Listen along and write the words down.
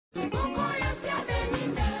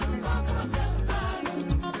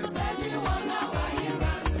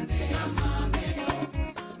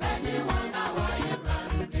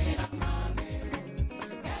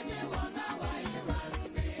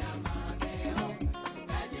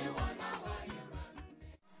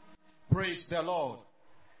Praise the Lord.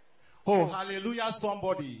 Oh, hallelujah,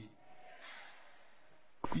 somebody.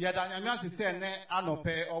 Yadanyamia si se ne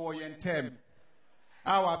anope owo yentem.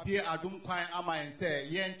 Awa pie adum kwan ama yense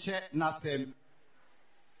yenche nasem.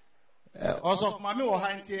 Also mami wo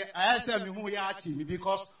hante ayese me hu ya achi me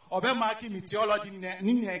because obe mark me theology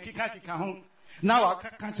ni kika ho na wa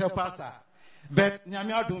kanche pastor. But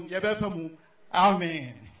nyame adum ye be famu.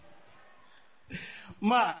 Amen.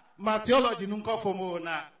 Ma theology nunko fomo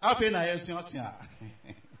na ape na yesuasia.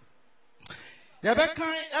 Ye be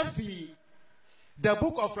kan efi the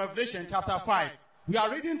book of Revelation chapter 5. We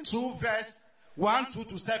are reading through verse 1 2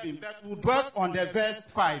 to 7, but we'll dwell on the verse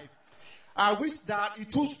 5. I wish that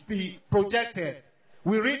it would be projected.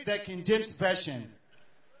 We read the King James Version.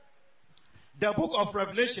 The book of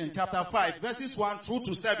Revelation chapter 5, verses 1 through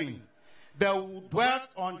to 7. But we'll dwell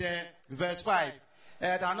on the verse 5.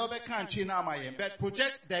 Another country now, but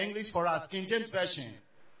project the English for us, King James Version.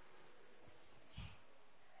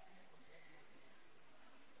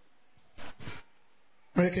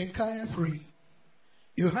 American Kaya free.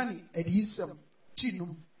 Yohani Edisam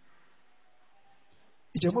Tinum.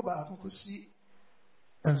 Ijamoba Hukusi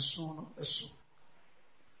and Sono Esu.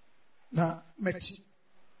 Na Meti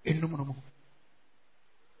Enumuno.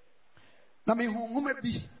 Nami Home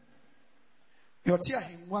be your tia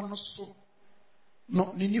him one so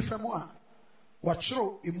no Nini Famoa.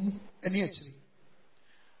 Watchro emu any actually.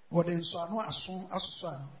 What then so no as soon as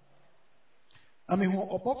son. I mean, who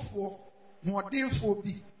above for. More therefore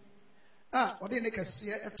be or they make a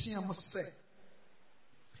seer at Tiam say.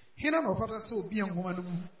 Hina no father so be a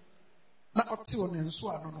woman not up to and so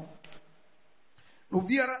I don't know. No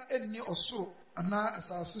beara any or so, and now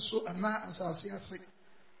as I so and now as I say,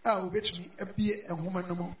 I will bet me a be a woman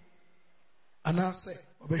no more. And I say,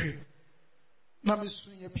 obey him. Now, Miss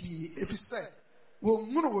Swing if he say, well,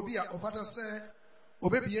 Mono will be a father say,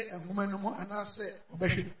 obey a woman no more, and I say, obey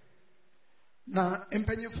him. Na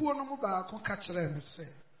empanyefuo no mu ba ko ka kire me se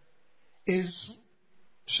ensu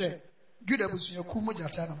hwe Juda busuyaku mu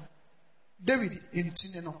jata no David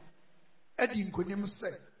entine no adi nkonim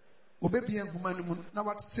se obebia nhoma no mu na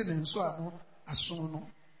watete ne nso ano aso no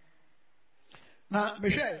na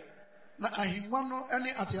mehwe na ahimwa no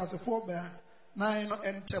ene atiasefo ba na no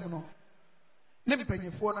entem no ne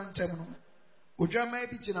mpanyefuo no entem no odwama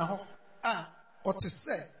bi gina ho a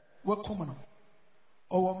otese wakom no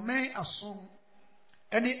owo men aso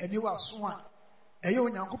ene eniwa aso a eye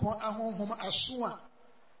onyankopon ahonhom aso a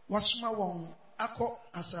wasoma won akọ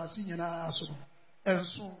asase nyina aso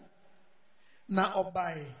enso na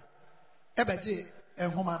obae ebeje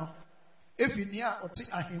enhoma no efini a oti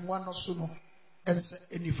ahenwa no so no ense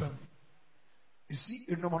enifam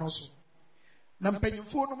isi enomo no so na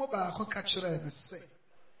mpanyimfo no mo ba akọ ka kire me se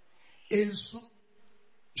enso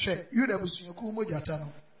hwe Yuda busuyaku mo jata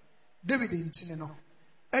no David ntine no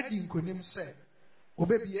adi nkonim se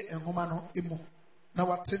obebie enhoma no emu na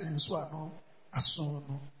wate ne nso ano aso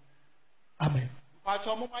no. Amen.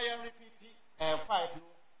 Pastor Mumaya repeat 5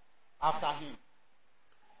 after him.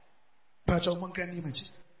 Pastor Munkan image.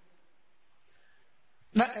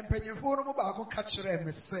 Na empanyefo no mo ba ko ka kire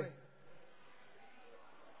me se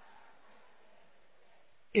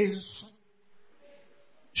ensu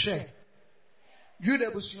hwe Juda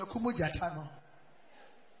busuyaku mo jata no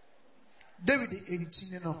David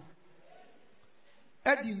entine no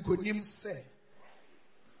adi nkonim se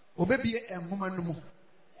obebie enhoma no mu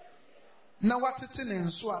na watete ne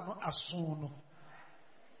nso ano aso no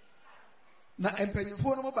na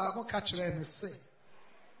empanyimfo no ba ko ka kire me se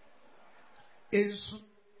ensu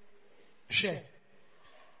hwe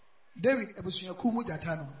David abusuyaku mu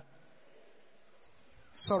jata no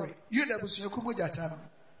Yuda abusuyaku mu jata no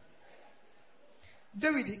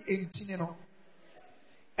David entine no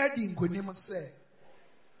adi nkonim se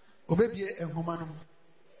obebie enhoma no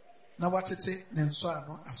na watete ne nso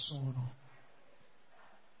ano aso no.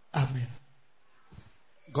 Amen.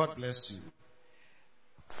 God bless you.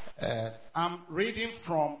 I'm reading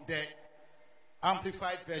from the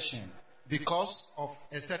Amplified Version because of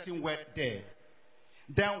a certain word there.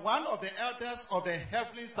 Then one of the elders of the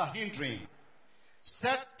heavenly Sanhedrin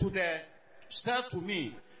said to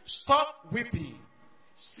me, "Stop weeping.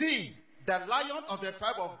 See, the Lion of the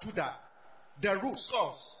tribe of Judah, the root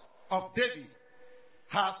source of David,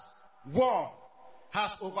 has won,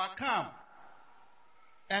 has overcome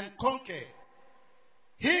and conquered.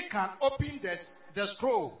 He can open the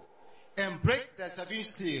scroll and break the 7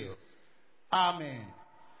 seals." Amen.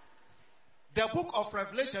 The book of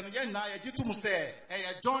Revelation,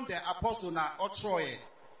 John the Apostle na Otroye.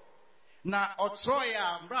 Na Otroye,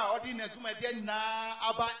 mbra odi na tumede na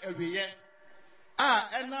aba ewiye.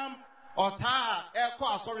 Enam ota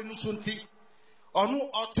ekwa asori no sunti onu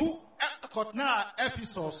otu ekotna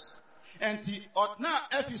Ephesus enti otna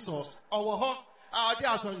Ephesus owo ho ade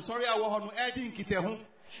asori awo ho no edi nkite ho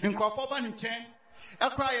nkrofo ba nchen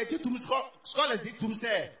ekra ye jitum scholars jitum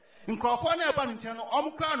say nkrofo na eba nchen no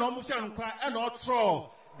omkra na omuhye nkwa e na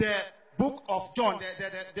otro the book of John,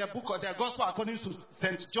 the book of the gospel according to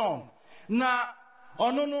St. John. Na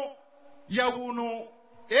onono yawuno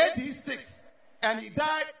AD 6 and he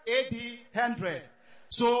died AD 100.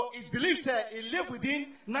 So it believes that he lived within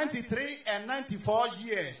 93 and 94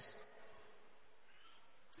 years.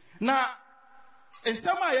 Now, in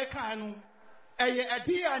some ayekanu, eye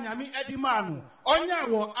adi anyami edi manu, onya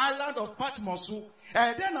wo island of Patmos,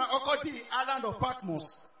 then okoti island of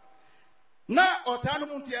Patmos. Na otanu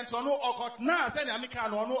munti entono okotna senya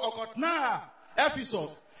mikano no okotna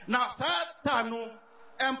Ephesus. Na satanu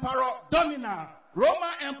emperor domina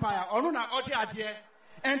Roman Empire onu na odi ade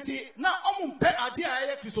enti na omumpe ade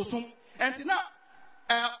aye Christosum enti na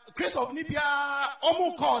Christ ni bia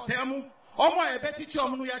omu ko temu omo ebe tichi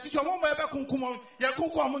omu no ya tichi omu ebe kunkum ya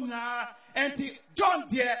kunkum na enti John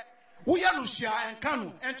de wo ya no hia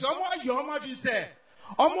enkanu enti omu aye omu adwi se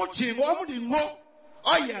omu chi omu di ngo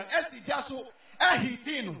oya esi jaso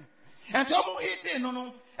hitinu and omu hitinu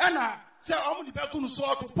no na say omu di bekunu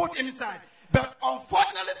so to put inside, but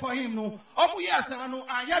unfortunately for him no omu yasa no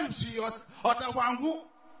anya serious otawangu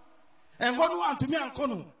and one want to me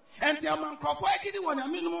ankono and the man crofo agidi won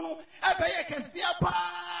aminu no ebeye kesia pa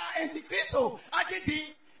antikristo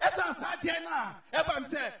agidi esan sadie na ebam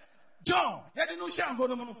say John yedi no shango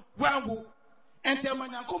no wangu and the man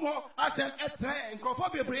ankomo asem etre and crofo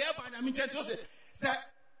bebre eba na mi chencho say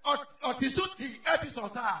Otisuti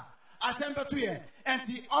Ephesus assemble to ye and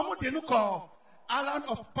the omu de no call island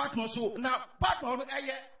of Patmos. Now Patmos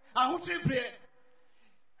ahutri bre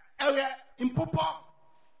area in Popo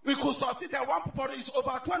we could substitute that one Popo is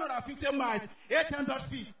over 250 miles 800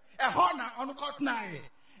 feet a horna on court nine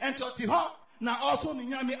and to the hot now also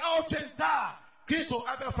ninyami out da Christo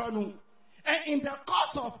abefanu and in the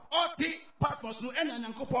course of all the Patmos no and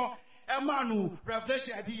Yankopo emanu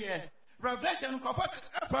revelation idea. Revelation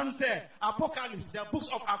from say Apocalypse, the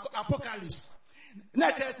books of Apocalypse.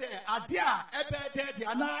 Not just say adia ebe dedi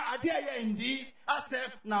ana adia ye indi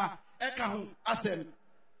asem na ekahu asem.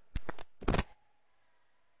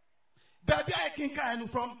 Baby I can kind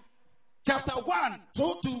from chapter 1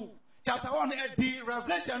 through to chapter 1 at the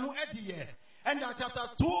Revelation no at the year. And chapter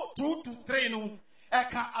 2 through to 3 no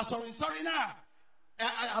eka sorry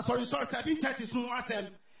na sorry 7 churches no asem.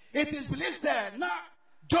 It is believed that now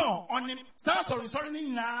John on him,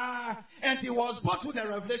 and he was brought to the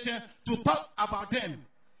revelation to talk about them.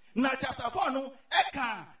 Now, chapter 4, no,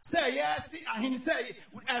 Eka say yes, and he say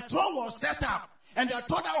a throne was set up, and the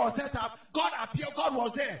throne that was set up, God appeared, God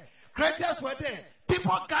was there, creatures were there,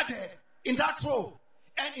 people gathered in that throne,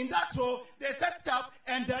 and in that throne they set up,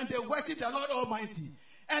 and then they worship the Lord Almighty.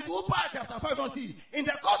 And chapter 5, don't see in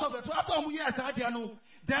the course of the throne, after years,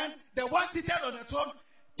 then the one seated on the throne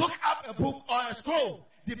took up a book or a scroll.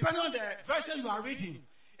 Depending on the version you are reading.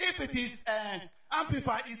 If it is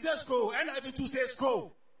amplified, it says scroll, and even to say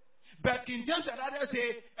scroll. But King James and others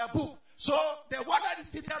say a book. So the one that is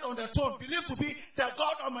seated on the throne, believed to be the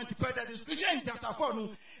God Almighty, but the description in chapter 4,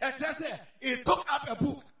 it says there, he took up a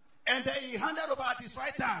book, and then he handed over at his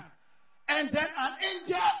right hand. And then an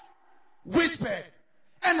angel whispered,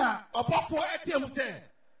 and above 4 ATM said,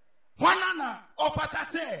 Wanana, Ofata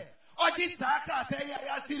said, Odi Sakra,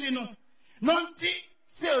 Teya Sirino, Nonti.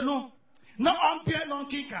 Say no unpair non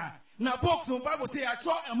kika. Now books no Bible say I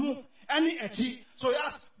draw a move any echi. So you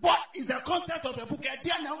ask, what is the content of the book?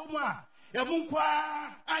 Ediana uma. Yabunkwa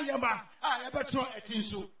ayaba ayaba draw a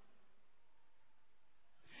tinsu.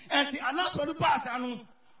 And the announcement of past anu.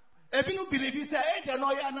 If you don't believe he said angel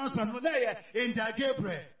no ya announcement no there angel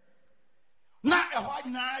Gabriel. Na a white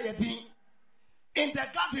na yeti. In the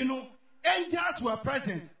garden, angels were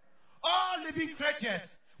present. All living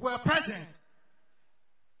creatures were present.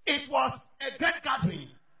 It was a great gathering,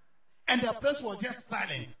 and the place was just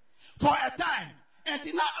silent for a time. And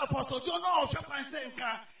now Apostle John also saying,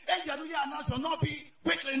 "Angel, you announcement not be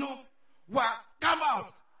quickly no, will come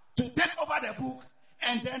out to take over the book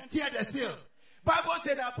and then tear the seal." Bible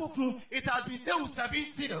said that book it has been sealed with 7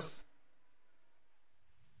 seals.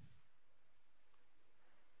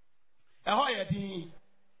 And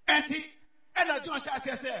John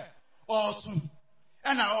says, "Awesome,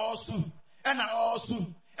 and awesome, and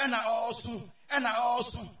awesome." And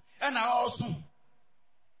awesome.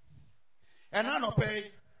 And I no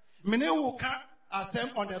pay. Many who can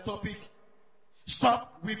assemble on the topic.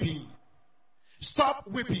 Stop weeping. Stop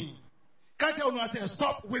weeping. Can't you know, say,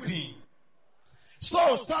 stop weeping.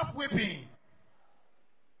 Stop weeping.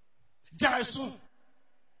 Jaisu.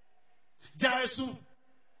 That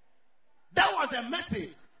was the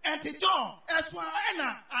message. And to John, as well,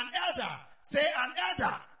 an elder, say an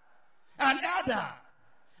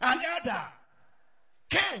elder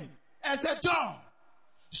came and said, John,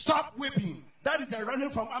 stop weeping. That is a running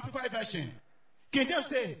from Amplified Version. King James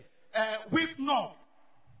say, weep not.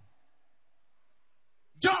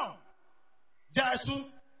 John, Jaisu,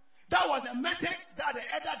 that was a message that the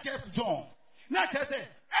elder gave to John. Now just say,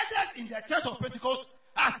 elders in the Church of Pentecost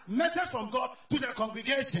as message from God to the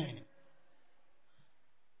congregation.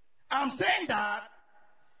 I'm saying that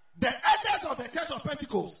the elders of the Church of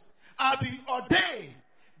Pentecost have been ordained.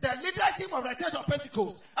 The leadership of the Church of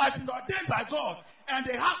Pentecost has been ordained by God, and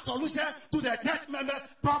they have solution to the church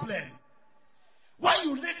members' problem. When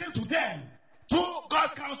you listen to them, through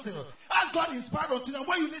God's counsel, as God inspired unto them,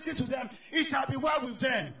 when you listen to them, it shall be well with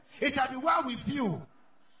them. It shall be well with you.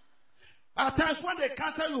 At times when they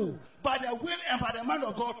counsel you by the will and by the mind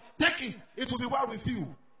of God, take it. It will be well with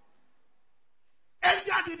you.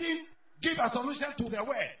 Angel didn't give a solution to the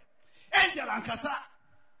word. Angel and Kasa,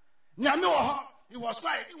 he was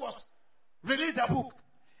quiet. He was released the book.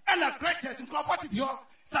 And the creatures in comfort with your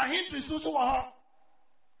Sahindri Susu.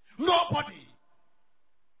 Nobody.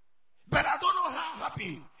 But I don't know how it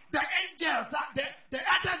happened. The angels, the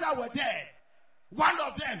others that were there, one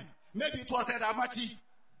of them, maybe it was at Amachi,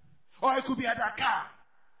 or it could be at Dakar,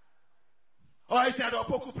 or it said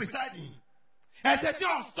Opoku presiding. And said,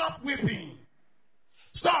 John, stop weeping.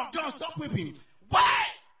 John, stop weeping. Why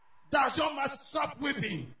does John must stop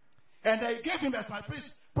weeping? And they gave him, as my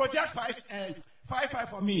priest, Project 5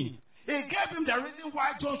 for me. He gave him the reason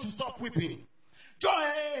why John should stop weeping. John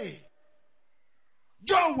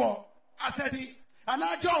walk. I said it. And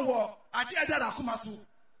now John walk. I did that akumasu.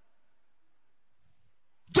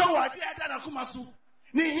 John walk. I did that akumasu.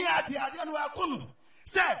 Ni here I did no akunu.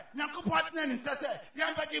 Say, nyakupo atene say,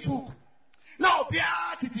 yambagi book. Now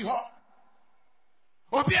obia titi ho.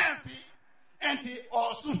 Obia mfi. Enti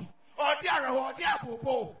osun. Odiara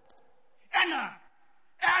popo. Ena.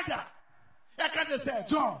 Elder. I can't say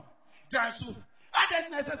John. Jansu. I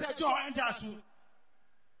didn't say John and Jansu.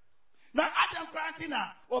 Now Adam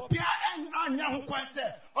Grantina, Opia and Anya who can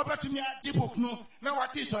say, Opetumia Dibuk no, now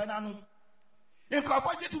what is so nanu. In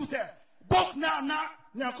Crawford to say, book now,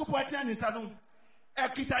 Nyakupo Agenda Salon,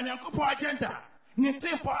 Ekita Nyakupo Agenda,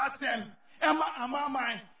 Nitin for Asem, Emma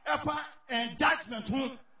Amamine, Effa and judgment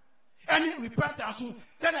room. Any repentance,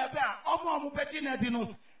 send a bear, Omo Betina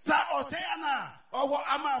Dino, Sa Osteana, or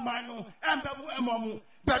Amamino, Embamu Emomu,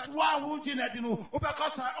 but one wound Dino,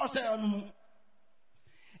 Ubacosta Osteanu.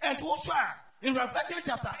 And also, in Revelation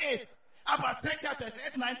chapter 8, about 3 chapters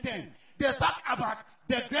 8, 9, 10, they talk about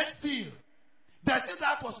the great seal. The seal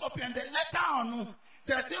that was opened, the letter on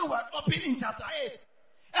the seal was opened in chapter 8.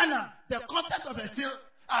 And the content of the seal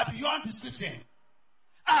are beyond description.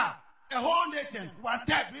 A whole nation,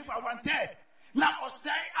 1/3, river 1/3. Now, Osei,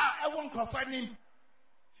 I won't confide him.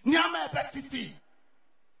 Nyama bestisi.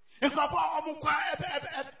 In Crawford, Omukwa,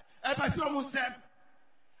 Ebafiomusem.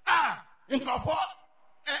 In Crawford,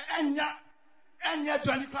 Enya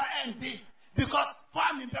Jonica ND, because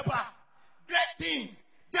farming paper, great things,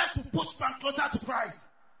 just to push from closer to Christ.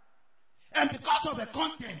 And because of the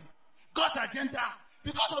content, God's agenda,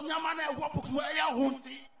 because of Nyamana Wapuk, where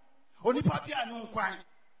Hunti, Onipapia no Kwan.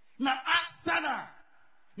 Now, Asana,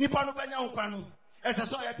 Nipanopania Ukwanu, as a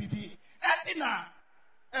soya BB, Etina,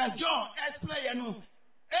 and John, explain, and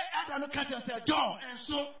the country said, John, and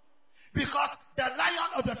so, because the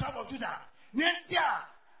lion of the tribe of Judah, Nentia,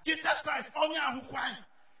 Jesus Christ, only who cry.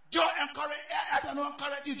 John encourage, I don't know,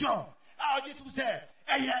 encourage John. I just say,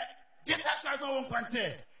 Jesus Christ, no one can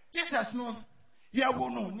say, Jesus, no, ya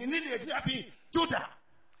wunu, ni need to Judah.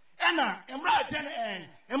 Emra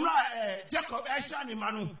Jacob, Ashani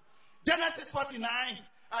Manu, Genesis 49,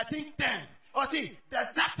 I think 10. Or see, the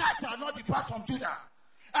scepter shall not depart from Judah.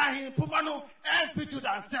 And he Pumano and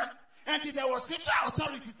Judah and said, and there was scripture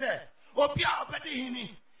authority said, Opia Opeti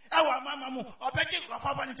Hini.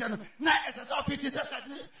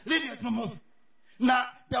 Now,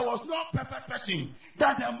 there was no perfect person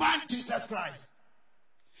than the man Jesus Christ.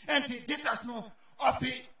 And Jesus no of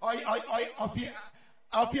fear. And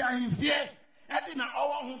now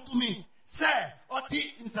all to me say or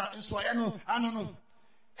tea in Swayano. I don't know.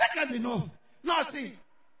 Secondly, no, see,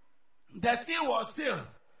 the seal was sealed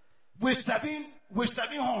with 7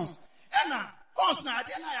 horns. And now,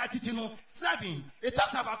 it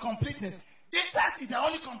talks about completeness. Jesus is the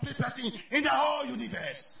only complete person in the whole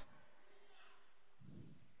universe.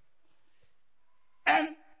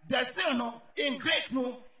 And the seal in Greek,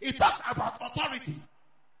 it talks about authority.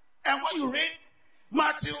 And when you read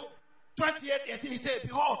Matthew 28:18, he said,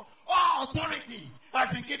 behold, all authority has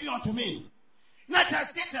been given unto me. Not as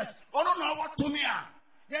Jesus, oh no, what to me are.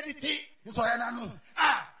 And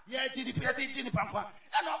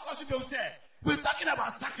of course, you don't say, we're talking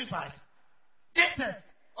about sacrifice.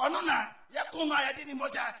 Jesus, oh no, yakuma yadini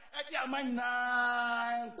moja,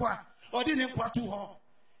 or didn't to her.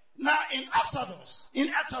 Now in Exodus, we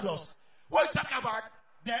talk about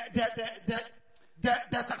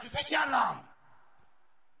the sacrificial lamb.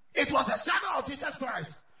 It was a shadow of Jesus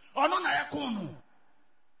Christ. Oh no, yakunu.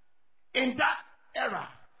 In that era.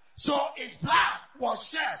 So his blood was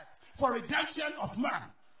shed for redemption of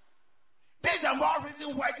man. This is the more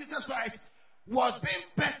reason why Jesus Christ was being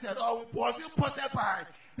bested or was being posted by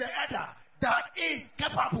the elder that is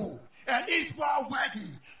capable and is more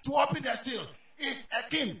worthy to open the seal. Is a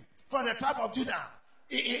king from the tribe of Judah.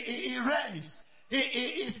 He reigns.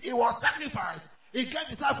 He was sacrificed. He gave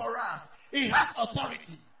his life for us. He has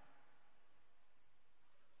authority.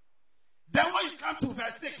 Then when you come to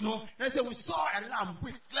verse 6, they say we saw a lamb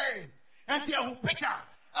with slain. And here we picture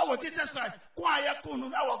our Jesus Christ.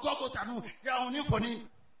 Our Golgotha,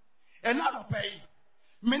 and now the pay.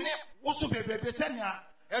 Many also be senya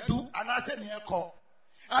edu and I said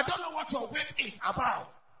I don't know what your whip is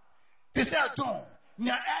about. They say John,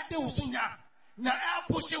 nya ede usunya, nya e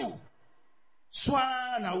push you.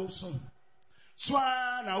 Swana usun.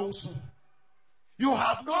 You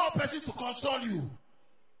have no person to console you.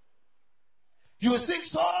 You sing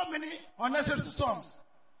so many unnecessary songs.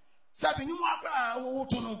 Sabi ni mo akra wo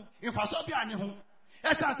tunu infaso bi ani ho.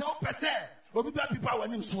 Esa se o pese obi ba people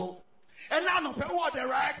wani nso. And now no pe wo the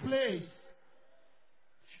right place.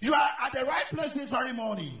 You are at the right place this very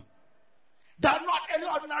morning. That not any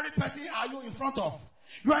ordinary person are you in front of.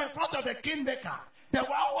 You are in front of the kingmaker, the one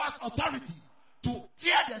who has authority to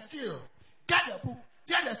tear the seal, get the book,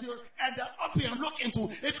 tear the seal, and then open and look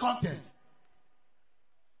into its contents.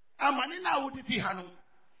 Amanina uditi hanu.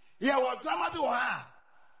 Ye wa grandma bi wa ha.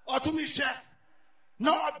 Otumi hwe.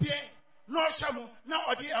 Na obie, no shamu, na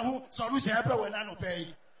odi ehu solution ebe we na no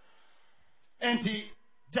pay. Enti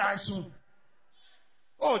Jaisu.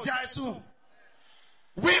 Oh Jaisu.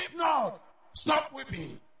 Weep not. Stop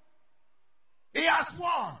weeping. He has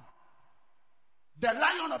won. The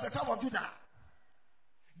Lion of the tribe of Judah.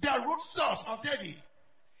 The root source of David.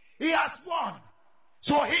 He has won.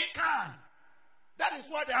 So he can. That is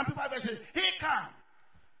what the Amplified version says. He can.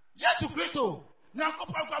 Jesus Christ. Nanko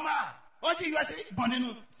Pagama. Oji you say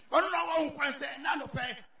bonenu. Onu na wo nkwanse na no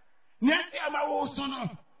pe. Nenti ama wo sono.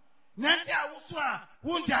 Nenti awusua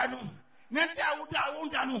wunjanu. Nenti awuda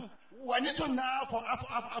wundanu. Wani so na for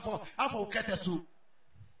ketesu.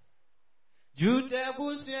 Jude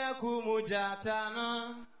busia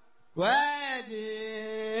kumujatana. Wedi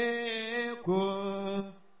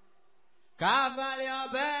ku. Cavalio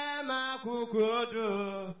bema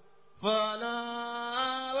kukudu. Fono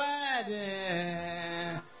wedi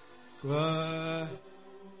ku.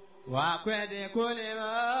 Wakwede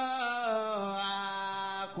kulimo.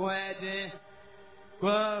 Wakwede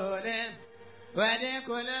kulim. Wedi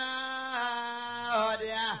kula.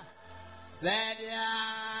 Odia. Sedia.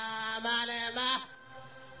 Malema.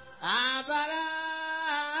 Abala.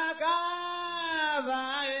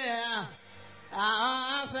 Kavaria.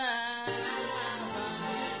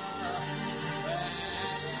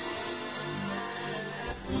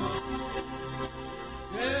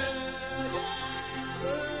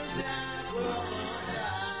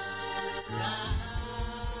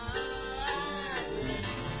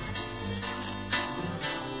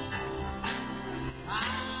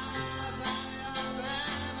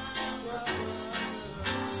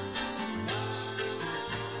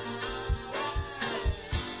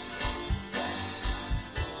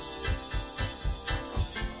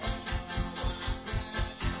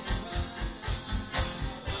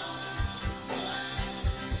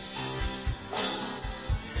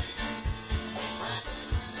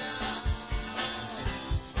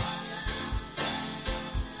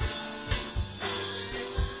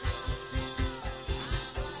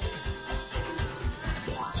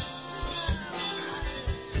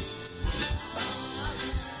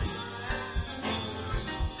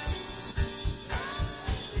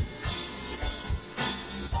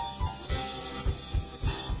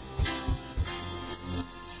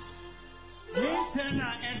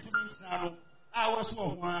 I was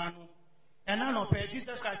one, and I know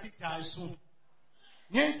Jesus Christ died soon.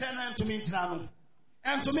 Yes, and to me now,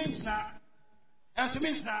 and to me now, and to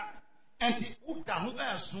me now, and the Uta who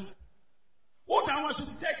soon. What I want to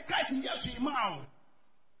say, Christ, yes, she mouth.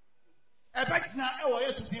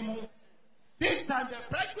 This time the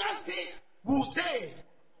pregnancy will stay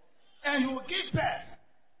and you will give birth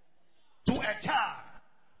to a child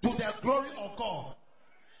to the glory of God.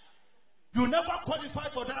 You never qualify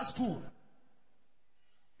for that school.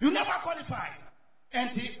 You never qualify. And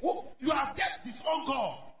you have just disowned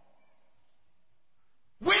God.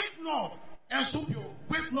 Weep not, and Supio,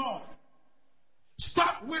 weep not.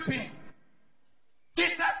 Stop weeping.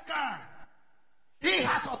 Jesus can. He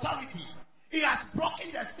has authority. He has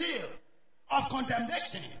broken the seal of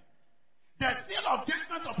condemnation, the seal of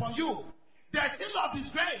judgment upon you, the seal of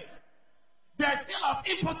disgrace, the seal of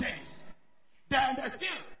impotence, the seal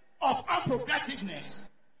of unprogressiveness.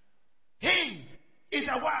 He is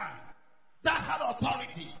the one that had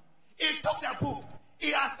authority. He took the book.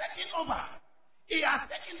 He has taken over. He has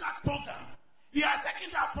taken that program. He has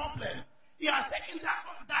taken that problem. He has taken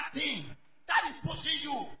that thing that is pushing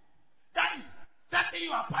you, that is setting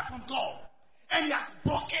you apart from God. And he has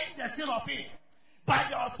broken the seal of it by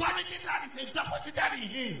the authority that is deposited in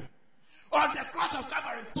him on the cross of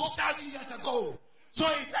Calvary 2,000 years ago. So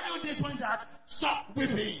he's telling you this one that stop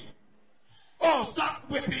weeping. Oh, stop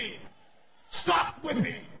weeping. Stop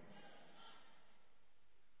weeping.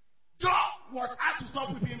 John was asked to stop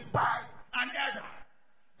weeping by an elder.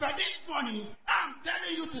 But this morning, I'm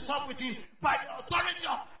telling you to stop weeping by the authority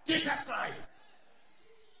of Jesus Christ.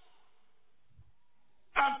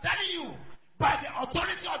 I'm telling you by the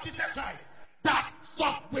authority of Jesus Christ that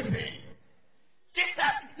stop weeping.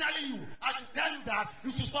 Jesus is telling you, I should tell you that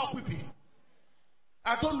you should stop weeping.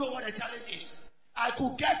 I don't know what the challenge is. I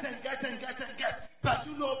could guess and guess and guess and guess, but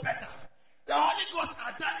you know better. The Holy Ghost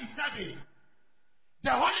has done his survey.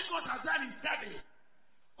 The Holy Ghost has done his survey.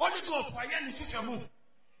 Holy Ghost,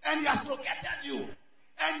 and he has located you,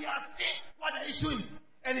 and he has seen what the issue is,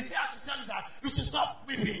 and he says, I should tell you that you should stop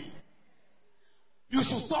weeping. You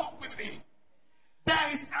should stop weeping.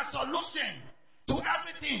 There is a solution to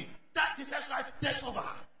everything that Jesus Christ takes over.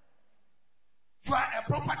 You are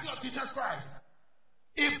a property of Jesus Christ.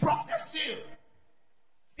 He broke the seal.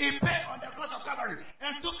 He paid on the cross of Calvary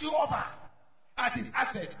and took you over as his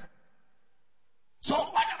asset. So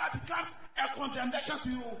whatever becomes a condemnation to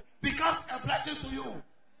you becomes a blessing to you.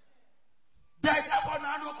 There is therefore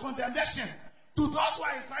now no condemnation to those who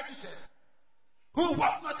are in Christ Jesus, who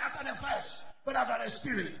walk not after the flesh, but after the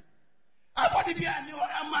spirit.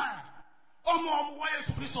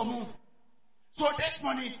 So this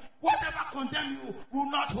morning, whatever condemn you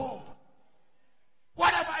will not hold.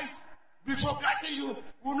 Whatever is retrograding you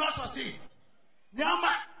will not sustain.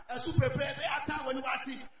 Nyama a super brave atta when you are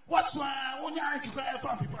sick. What's why when you are to cry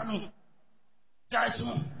from people know? Die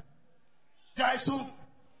soon. Die soon.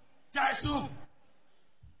 Die soon.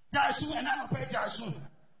 Die soon and I don't pay die soon.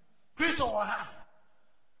 Christo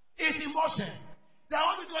is in motion. The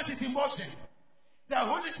Holy Ghost is in motion. The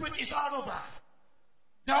Holy Spirit is all over.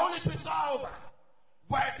 The Holy Spirit is all over.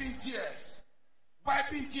 Wiping tears.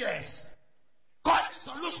 Wiping tears. God's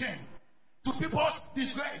solution to people's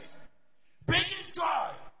disgrace. Bringing joy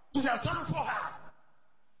to their sorrowful heart.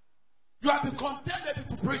 You have been condemned maybe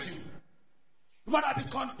to prison. You might have been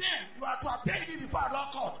condemned. You are to appear before a law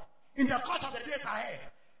court in the course of the days ahead.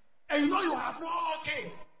 And you know you have no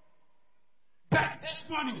case. But this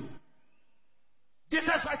morning,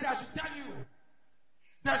 Jesus Christ, I should tell you,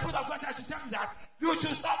 the Spirit of God says, I should tell you that you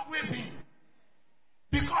should stop weeping.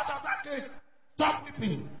 Because of that case, stop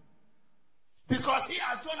weeping. Because he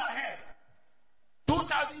has gone ahead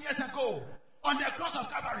 2,000 years ago on the cross of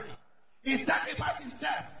Calvary. He sacrificed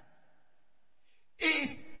himself. He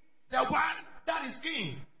is the one that is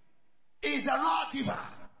king. He is the lawgiver.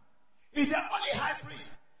 He is the only high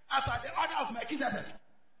priest after the order of Melchizedek.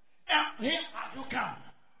 And him have you come.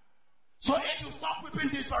 So if you stop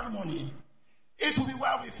weeping this very morning, it will be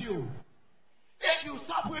well with you. If you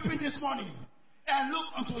stop weeping this morning and look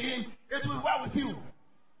unto him, it will be well with you.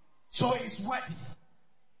 So he's worthy.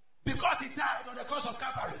 Because he died on the cross of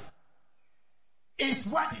Calvary.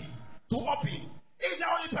 He's worthy to open. He's the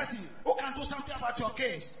only person who can do something about your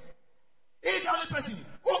case. He's the only person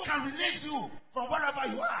who can release you from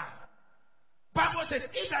wherever you are. Bible says,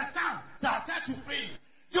 if the Son shall set you free,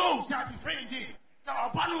 you shall be free indeed. So,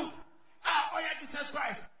 Jesus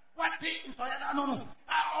Christ. What thing is for you? No.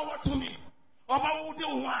 Over to me. Over who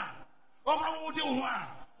do one. Over who do one.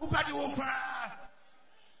 Who got you one?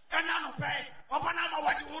 And now pay. Open up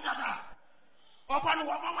what you want that. Open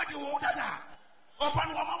what you want that. Open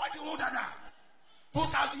what you want that.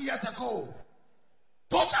 2,000 years ago.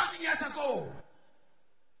 2,000 years ago.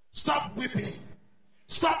 Stop weeping.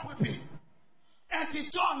 Stop weeping. And the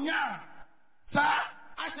John ya, sir,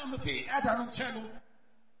 I said,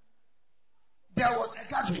 there was a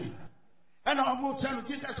gathering. And I'll move to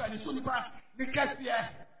Jesus Christ. Soon, the Cassia.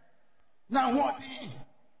 Now, what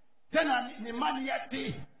the money at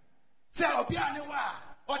tea. Say, Obianewa,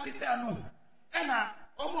 what is there? No. And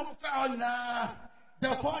the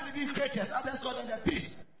 4 living creatures, others call them the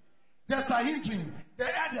beast, the Sanhedrin, the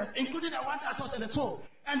elders, including the one that saw the two,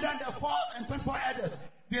 and then the 4 and 24 elders,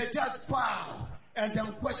 they just bow and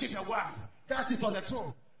then worship the one that sits on the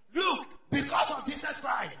throne. Look, because of Jesus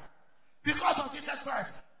Christ,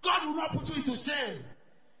 God will not put you into shame.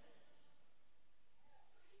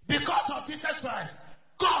 Because of Jesus Christ,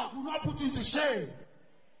 God will not put you into shame.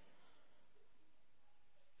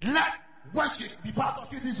 Let worship be part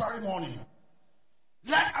of you this very morning.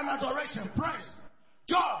 Let an adoration, praise,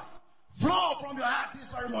 joy flow from your heart this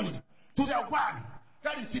very morning to the one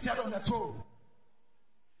that is seated on the throne.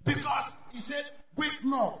 Because he said, weep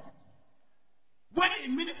not. When he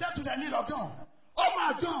ministered to the need of John, oh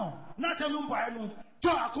my John,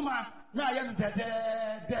 John Akuma, na yenu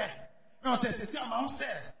de. No, say, my own say,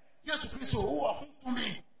 Jesus Christ, who are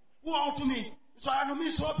to me, so I know me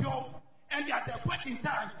so pure. And at the waiting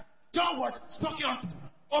time, John was spoken unto.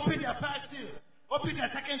 Open the first seal, open the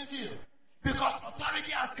second seal, because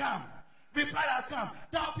authority has come, reply has come.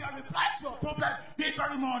 That will be a reply to your problem this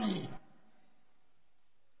very morning.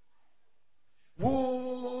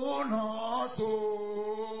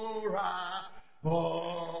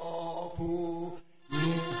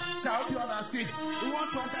 Shall we understand? We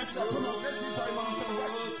want to enter into the throne of grace this very morning for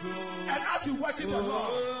worship. And as you worship the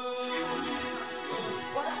Lord,